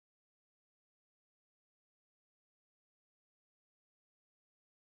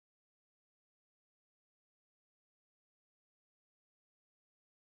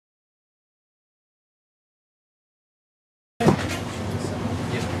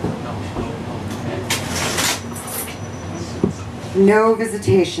No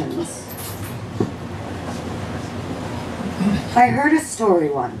visitations. I heard a story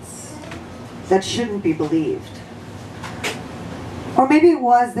once that shouldn't be believed. Or maybe it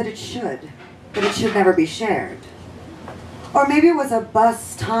was that it should, but it should never be shared. Or maybe it was a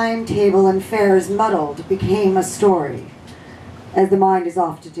bus timetable and fares muddled became a story, as the mind is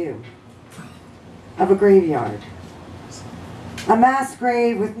oft to do, of a graveyard. A mass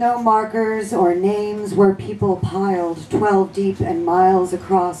grave with no markers or names where people piled 12 deep and miles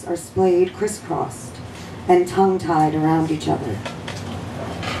across are splayed crisscrossed and tongue-tied around each other.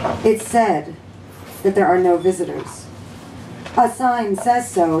 It's said that there are no visitors. A sign says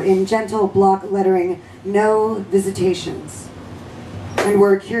so in gentle block lettering, "No visitations." And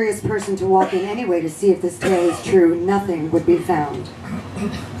were a curious person to walk in anyway to see if this tale is true, nothing would be found.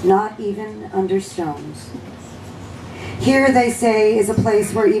 Not even under stones. Here, they say, is a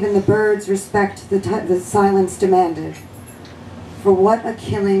place where even the birds respect the silence demanded. For what a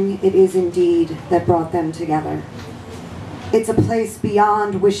killing it is indeed that brought them together. It's a place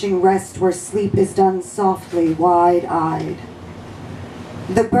beyond wishing rest where sleep is done softly, wide-eyed.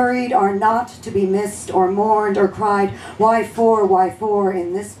 The buried are not to be missed or mourned or cried, why for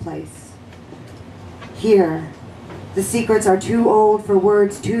in this place? Here, the secrets are too old for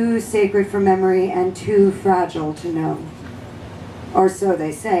words, too sacred for memory, and too fragile to know. Or so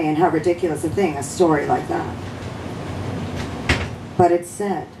they say, and how ridiculous a thing, a story like that. But it's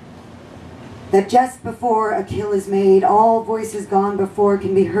said that just before a kill is made, all voices gone before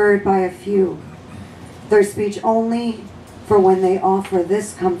can be heard by a few, their speech only for when they offer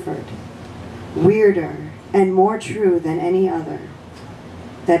this comfort, weirder and more true than any other,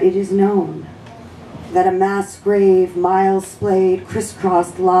 that it is known that a mass grave, miles splayed,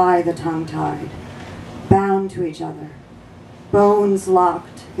 crisscrossed lie the tongue-tied, bound to each other, bones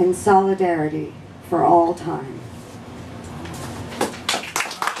locked in solidarity for all time.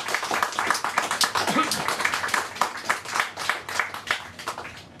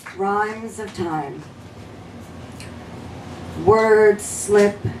 Rhymes of time. Words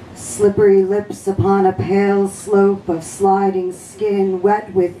slip, slippery lips upon a pale slope of sliding skin,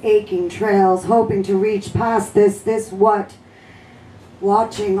 wet with aching trails, hoping to reach past this what?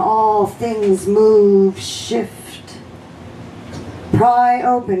 Watching all things move, shift. Pry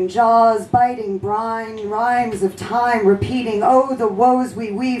open jaws, biting brine, rhymes of time repeating, oh, the woes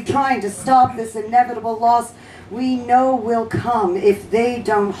we weave, trying to stop this inevitable loss we know will come if they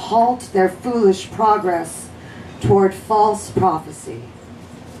don't halt their foolish progress toward false prophecy.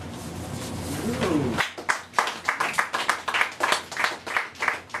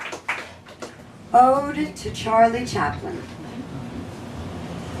 Ode to Charlie Chaplin.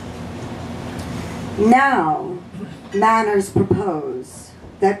 Now, manners propose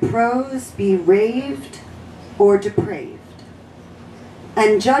that prose be raved or depraved,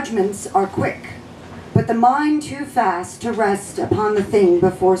 and judgments are quick, but the mind too fast to rest upon the thing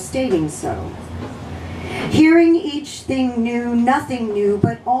before stating so. Hearing each thing new, nothing new,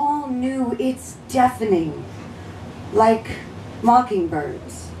 but all new, it's deafening, like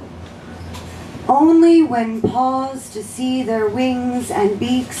mockingbirds. Only when paused to see their wings and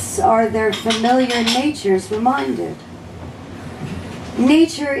beaks are their familiar natures reminded.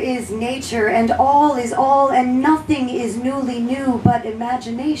 Nature is nature, and all is all, and nothing is newly new but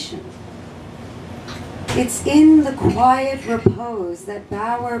imagination. It's in the quiet repose that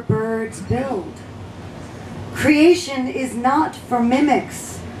bower birds build. Creation is not for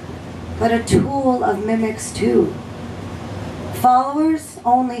mimics, but a tool of mimics too. Followers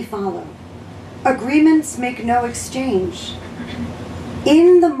only follow. Agreements make no exchange.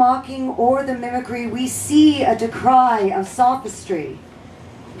 In the mocking or the mimicry, we see a decry of sophistry,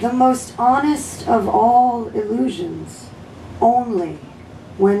 the most honest of all illusions, only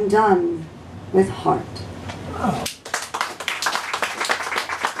when done with heart.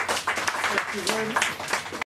 Thank you very much.